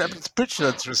was Evans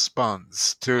Pritchard's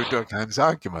response to Durkheim's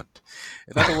argument.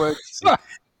 In other words,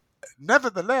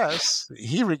 nevertheless,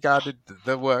 he regarded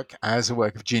the work as a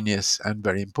work of genius and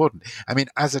very important. I mean,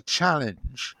 as a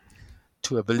challenge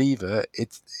to a believer,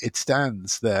 it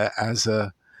stands there as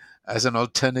an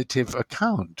alternative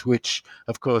account, which,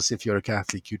 of course, if you're a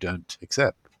Catholic, you don't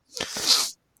accept.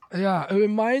 Yeah, it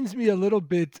reminds me a little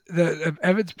bit of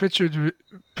Evans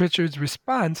Pritchard's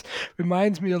response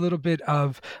reminds me a little bit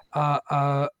of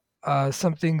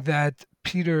something that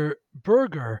Peter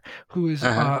Berger, who is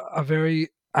a very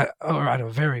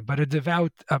but a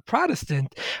devout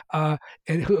Protestant,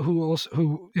 and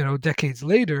who decades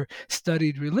later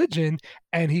studied religion,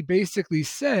 and he basically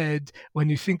said, when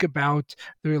you think about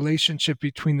the relationship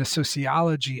between the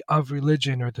sociology of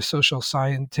religion or the social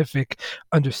scientific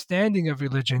understanding of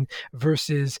religion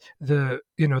versus the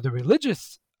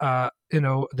religious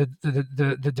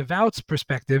the devout's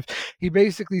perspective, he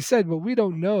basically said, well, we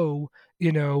don't know,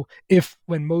 if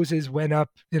when Moses went up,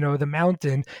 the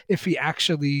mountain, if he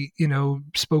actually,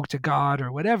 spoke to God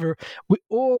or whatever.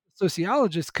 All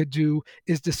sociologists could do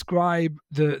is describe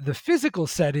the physical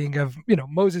setting of,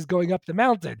 Moses going up the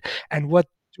mountain and what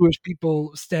Jewish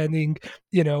people standing,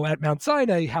 at Mount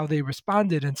Sinai, how they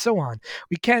responded and so on.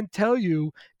 We can't tell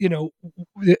you,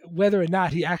 whether or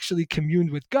not he actually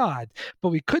communed with God, but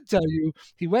we could tell you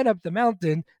he went up the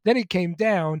mountain, then he came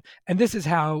down, and this is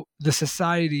how the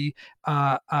society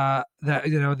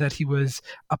that he was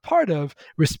a part of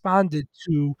responded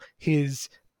to his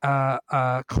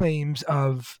claims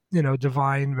of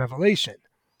divine revelation.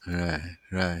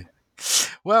 Right.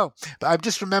 Well, I've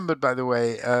just remembered, by the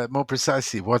way, more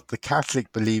precisely what the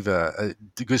Catholic believer,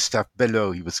 Gustave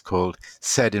Bellot, he was called,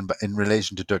 said in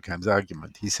relation to Durkheim's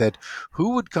argument. He said,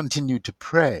 who would continue to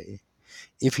pray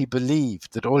if he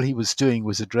believed that all he was doing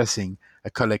was addressing a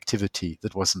collectivity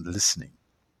that wasn't listening?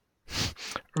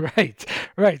 Right.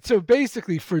 So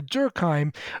basically, for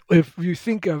Durkheim, if you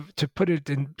think of, to put it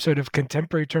in sort of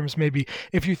contemporary terms, maybe,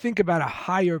 if you think about a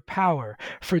higher power,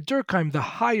 for Durkheim, the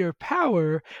higher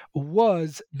power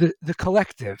was the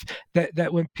collective.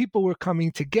 That when people were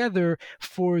coming together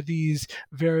for these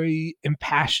very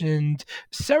impassioned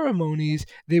ceremonies,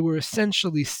 they were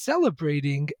essentially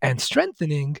celebrating and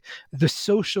strengthening the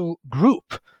social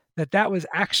group. That was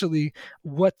actually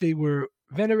what they were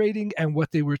venerating and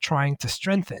what they were trying to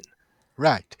strengthen.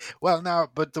 Right. Well, now,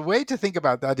 but the way to think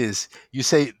about that is, you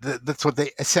say that's what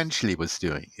they essentially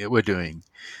were doing,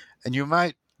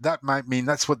 and that might mean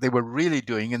that's what they were really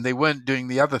doing, and they weren't doing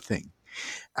the other thing.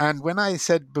 And when I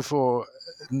said before,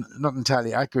 not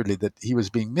entirely accurately, that he was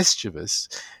being mischievous,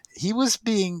 he was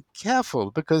being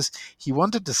careful because he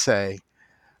wanted to say,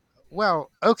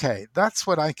 well, okay, that's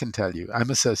what I can tell you. I'm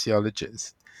a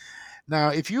sociologist. Now,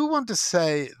 if you want to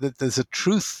say that there's a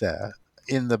truth there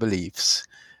in the beliefs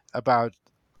about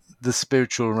the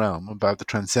spiritual realm, about the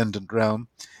transcendent realm,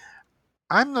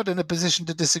 I'm not in a position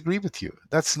to disagree with you.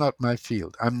 That's not my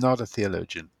field. I'm not a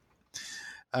theologian.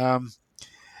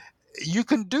 You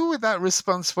can do with that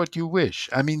response what you wish.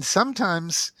 I mean,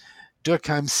 sometimes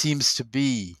Durkheim seems to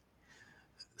be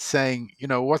saying,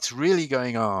 what's really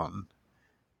going on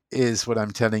is what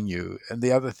I'm telling you, and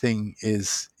the other thing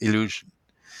is illusion.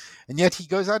 And yet he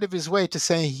goes out of his way to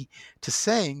saying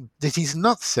that he's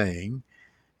not saying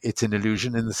it's an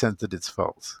illusion in the sense that it's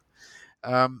false.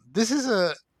 This is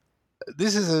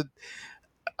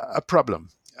a problem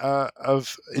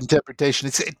of interpretation.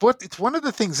 It's one of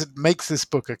the things that makes this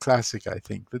book a classic, I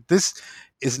think, that this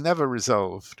is never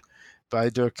resolved by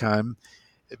Durkheim.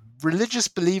 Religious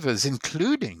believers,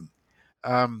 including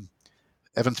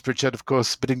Evans Pritchard, of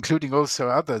course, but including also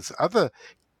other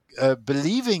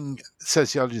believing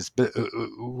sociologists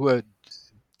who are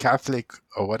Catholic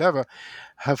or whatever,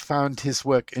 have found his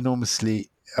work enormously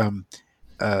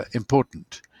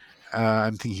important.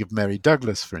 I'm thinking of Mary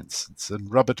Douglas, for instance, and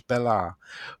Robert Bellah,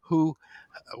 who,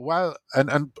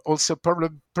 and also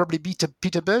probably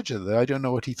Peter Berger, though I don't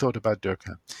know what he thought about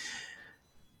Durkheim.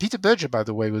 Peter Berger, by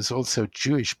the way, was also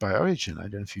Jewish by origin. I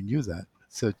don't know if you knew that.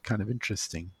 So kind of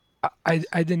interesting.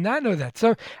 I did not know that.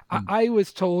 So I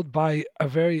was told by a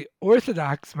very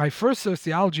orthodox, my first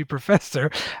sociology professor,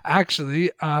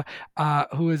 actually,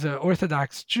 who is an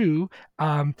Orthodox Jew,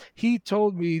 he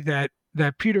told me that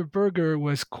that Peter Berger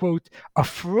was, quote, a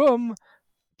frum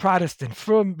Protestant,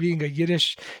 frum being a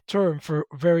Yiddish term for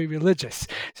very religious.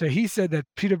 So he said that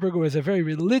Peter Berger was a very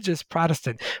religious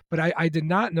Protestant, but I did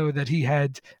not know that he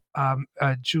had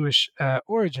Jewish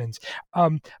origins.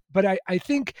 But I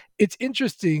think it's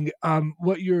interesting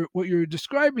what you're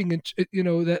describing, and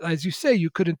that, as you say, you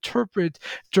could interpret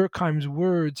Durkheim's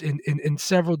words in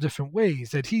several different ways.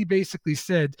 That he basically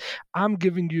said, "I'm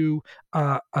giving you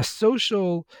a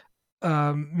social."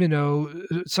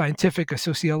 Scientific, a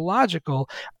sociological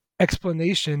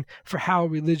explanation for how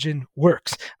religion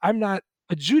works. I'm not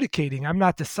adjudicating, I'm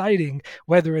not deciding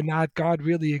whether or not God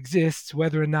really exists,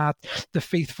 whether or not the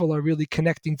faithful are really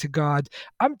connecting to God.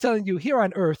 I'm telling you, here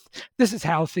on earth, this is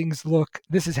how things look,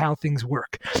 this is how things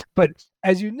work. But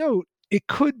as you note, it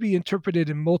could be interpreted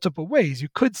in multiple ways. You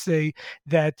could say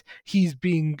that he's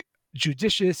being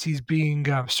judicious, he's being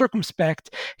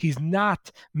circumspect, he's not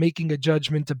making a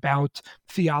judgment about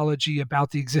theology,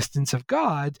 about the existence of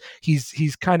God.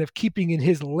 He's kind of keeping in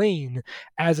his lane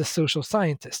as a social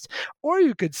scientist. Or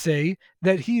you could say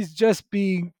that he's just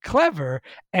being clever,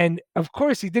 and of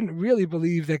course he didn't really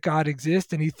believe that God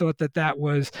exists, and he thought that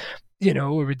was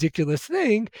a ridiculous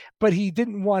thing, but he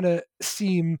didn't want to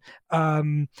seem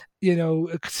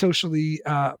socially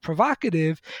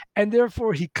provocative, and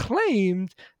therefore he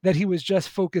claimed that he was just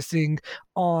focusing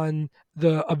on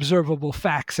the observable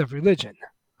facts of religion.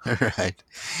 Right.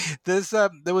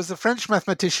 There was a French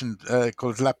mathematician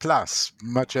called Laplace,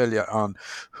 much earlier on,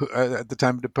 who, at the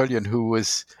time of Napoleon, who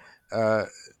was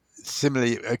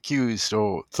similarly accused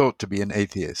or thought to be an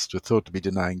atheist or thought to be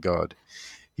denying God.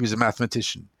 He was a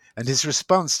mathematician. And his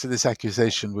response to this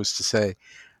accusation was to say,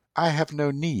 I have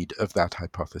no need of that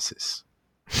hypothesis.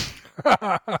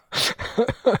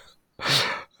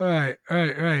 Right.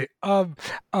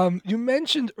 You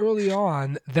mentioned early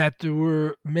on that there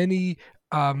were many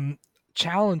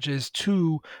challenges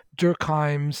to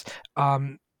Durkheim's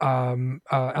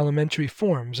elementary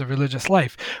forms of religious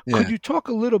life. Yeah. Could you talk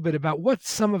a little bit about what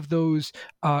some of those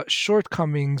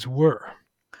shortcomings were?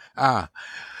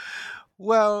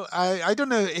 Well, I don't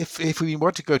know if we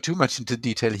want to go too much into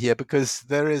detail here, because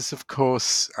there is, of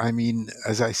course, I mean,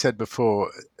 as I said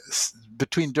before,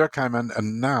 between Durkheim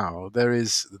and now, there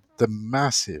is the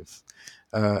massive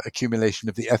accumulation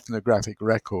of the ethnographic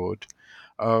record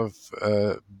of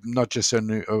not just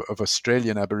only of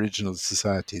Australian Aboriginal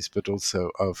societies, but also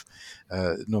of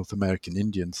North American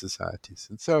Indian societies.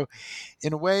 And so,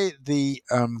 in a way, the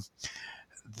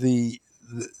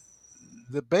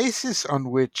basis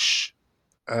on which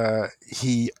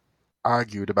he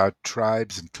argued about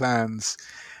tribes and clans,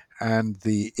 and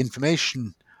the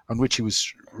information on which he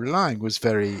was relying was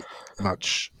very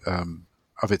much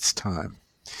of its time.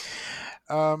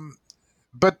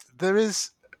 But there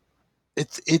is,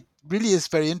 it really is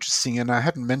very interesting, and I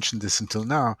hadn't mentioned this until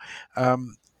now.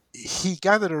 He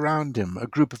gathered around him a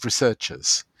group of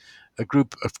researchers, a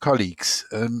group of colleagues,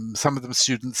 some of them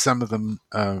students, some of them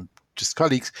just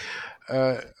colleagues,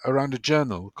 around a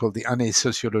journal called the Année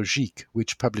Sociologique,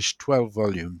 which published 12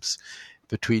 volumes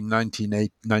between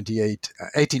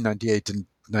 1898 and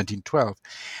 1912.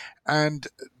 And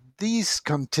these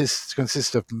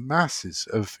consist of masses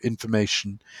of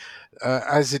information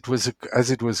as it was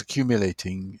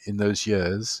accumulating in those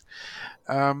years,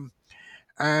 and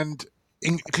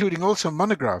including also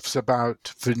monographs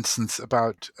about, for instance,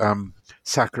 about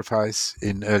sacrifice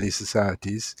in early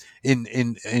societies, in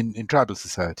tribal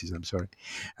societies, I'm sorry,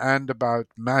 and about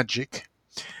magic.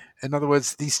 In other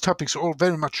words, these topics are all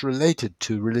very much related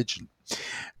to religion.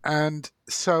 And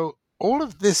so all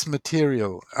of this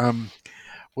material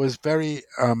was very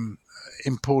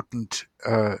important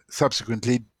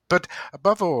subsequently. But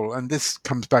above all, and this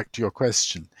comes back to your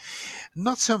question,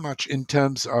 not so much in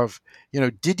terms of,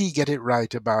 did he get it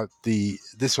right about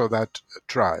this or that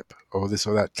tribe or this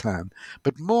or that clan,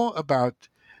 but more about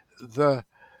the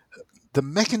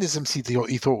mechanisms he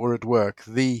thought were at work,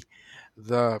 the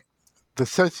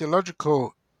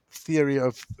sociological theory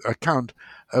of account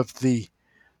of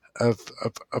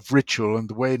of ritual and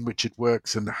the way in which it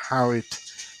works and how it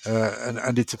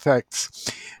and its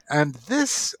effects. And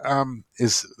this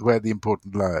is where the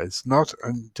important lies, not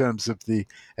in terms of the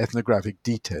ethnographic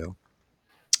detail.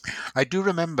 I do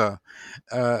remember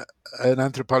an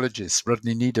anthropologist,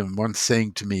 Rodney Needham, once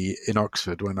saying to me in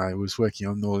Oxford when I was working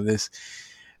on all of this,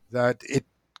 that it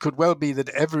could well be that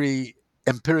every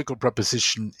empirical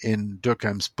proposition in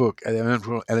Durkheim's book,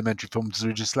 Elementary Forms of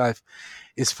Religious Life,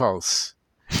 is false.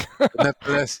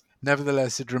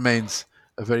 Nevertheless, it remains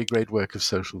a very great work of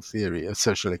social theory, a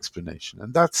social explanation.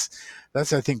 And that's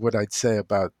I think, what I'd say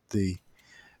about the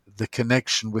the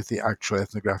connection with the actual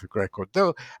ethnographic record.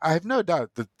 Though I have no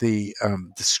doubt that the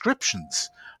descriptions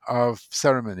of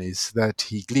ceremonies that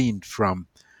he gleaned from,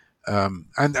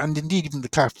 and indeed even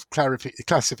the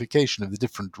classification of the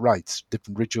different rites,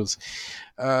 different rituals,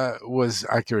 was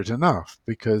accurate enough,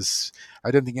 because I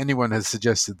don't think anyone has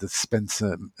suggested that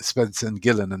Spencer and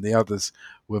Gillen and the others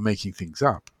were making things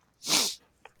up.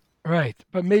 Right,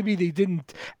 but maybe they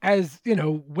didn't, as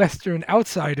Western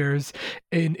outsiders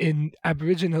in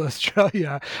Aboriginal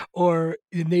Australia or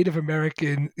in Native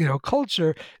American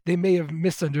culture, they may have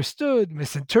misunderstood,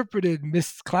 misinterpreted,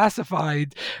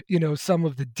 misclassified some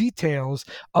of the details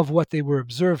of what they were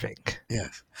observing.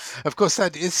 Yes, of course,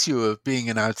 that issue of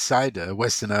being an outsider, a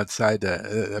Western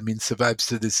outsider, survives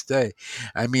to this day.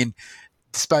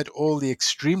 Despite all the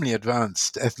extremely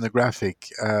advanced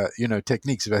ethnographic,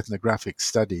 techniques of ethnographic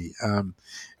study,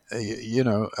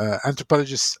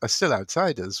 anthropologists are still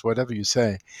outsiders, whatever you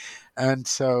say, and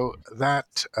so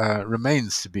that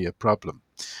remains to be a problem.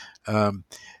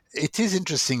 It is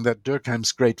interesting that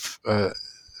Durkheim's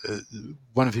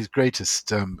one of his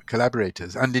greatest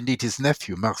collaborators, and indeed his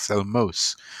nephew Marcel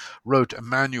Mauss, wrote a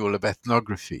manual of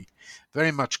ethnography,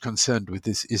 very much concerned with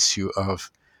this issue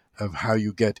of how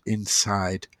you get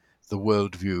inside the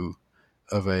worldview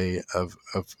of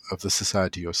the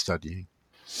society you're studying.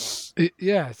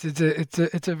 Yes,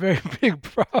 it's a very big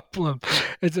problem.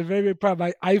 It's a very big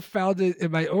problem. I found it in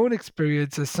my own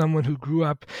experience as someone who grew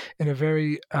up in a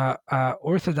very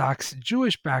Orthodox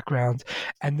Jewish background,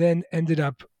 and then ended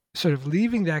up sort of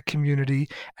leaving that community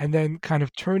and then kind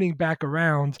of turning back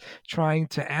around, trying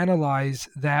to analyze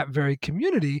that very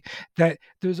community, that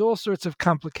there's all sorts of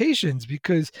complications,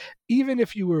 because even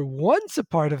if you were once a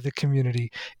part of the community,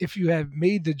 if you have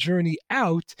made the journey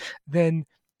out, then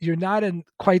you're not in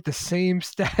quite the same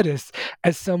status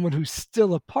as someone who's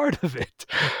still a part of it.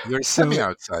 You're a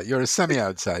semi-outsider. You're a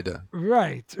semi-outsider.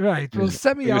 Right. Well,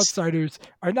 semi-outsiders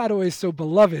are not always so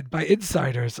beloved by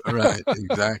insiders. Right,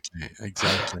 exactly.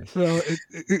 So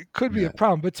it could be a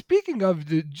problem. But speaking of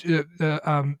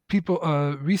the people,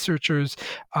 researchers,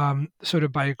 sort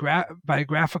of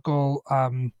biographical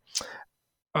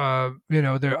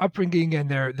their upbringing and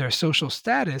their social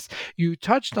status. You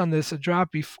touched on this a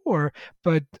drop before,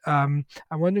 but I'm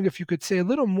wondering if you could say a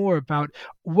little more about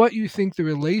what you think the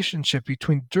relationship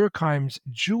between Durkheim's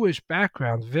Jewish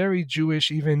background, very Jewish,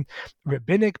 even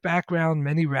rabbinic background,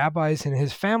 many rabbis in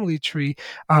his family tree,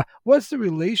 what's the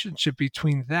relationship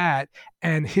between that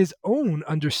and his own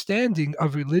understanding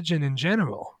of religion in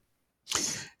general?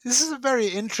 This is a very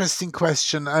interesting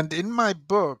question, and in my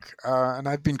book, and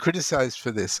I've been criticized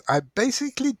for this, I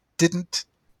basically didn't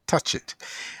touch it.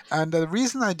 And the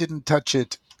reason I didn't touch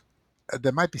it,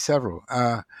 there might be several.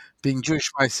 Being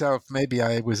Jewish myself, maybe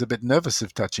I was a bit nervous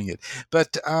of touching it.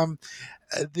 But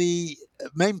the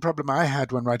main problem I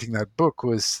had when writing that book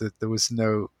was that there was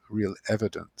no real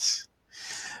evidence.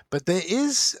 But there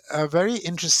is a very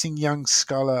interesting young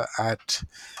scholar at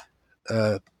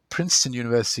Princeton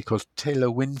University called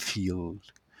Taylor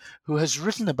Winfield, who has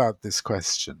written about this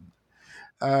question.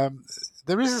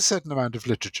 There is a certain amount of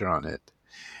literature on it.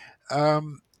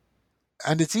 And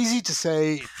it's easy to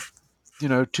say,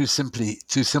 too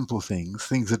simple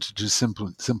things that are too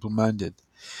simple-minded.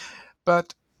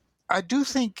 But I do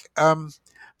think,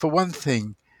 for one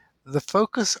thing, the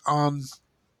focus on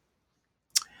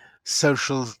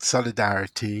social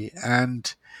solidarity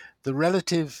and the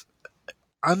relative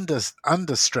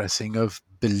understressing of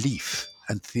belief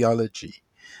and theology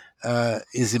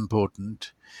is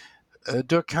important.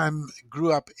 Durkheim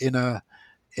grew up in a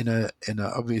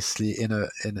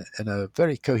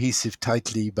very cohesive,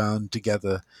 tightly bound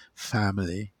together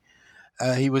family.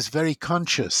 He was very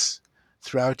conscious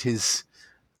throughout his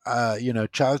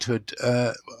childhood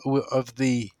of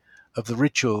the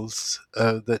rituals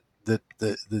that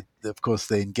of course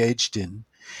they engaged in,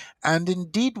 and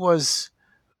indeed was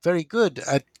very good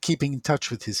at keeping in touch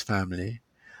with his family,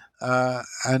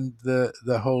 and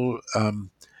the whole,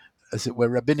 as it were,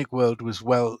 rabbinic world was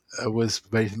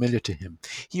very familiar to him.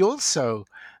 He also,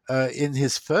 in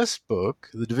his first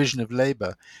book, The Division of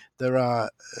Labor, there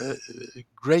are a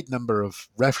great number of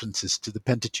references to the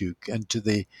Pentateuch and to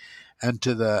the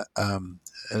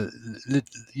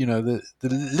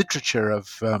literature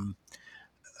of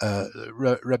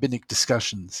rabbinic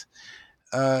discussions.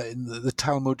 In the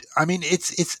Talmud.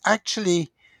 It's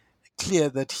actually clear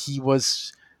that he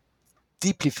was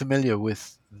deeply familiar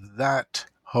with that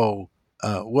whole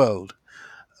world.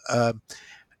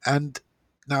 And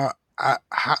now,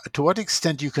 to what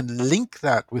extent you can link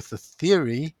that with the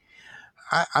theory,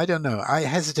 I don't know. I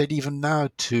hesitate even now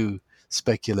to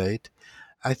speculate.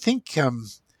 I think,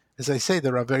 as I say,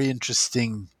 there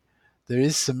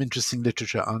is some interesting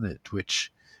literature on it, which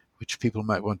people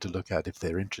might want to look at if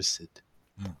they're interested.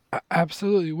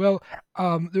 Absolutely. Well,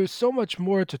 there's so much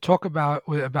more to talk about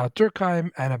Durkheim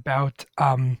and about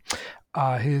one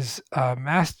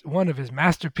of his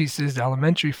masterpieces, The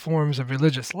Elementary Forms of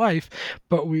Religious Life,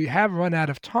 but we have run out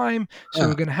of time, so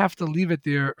we're going to have to leave it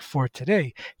there for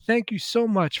today. Thank you so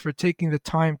much for taking the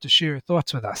time to share your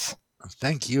thoughts with us.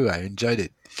 Thank you. I enjoyed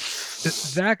it.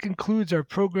 That concludes our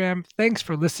program. Thanks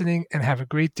for listening and have a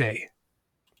great day.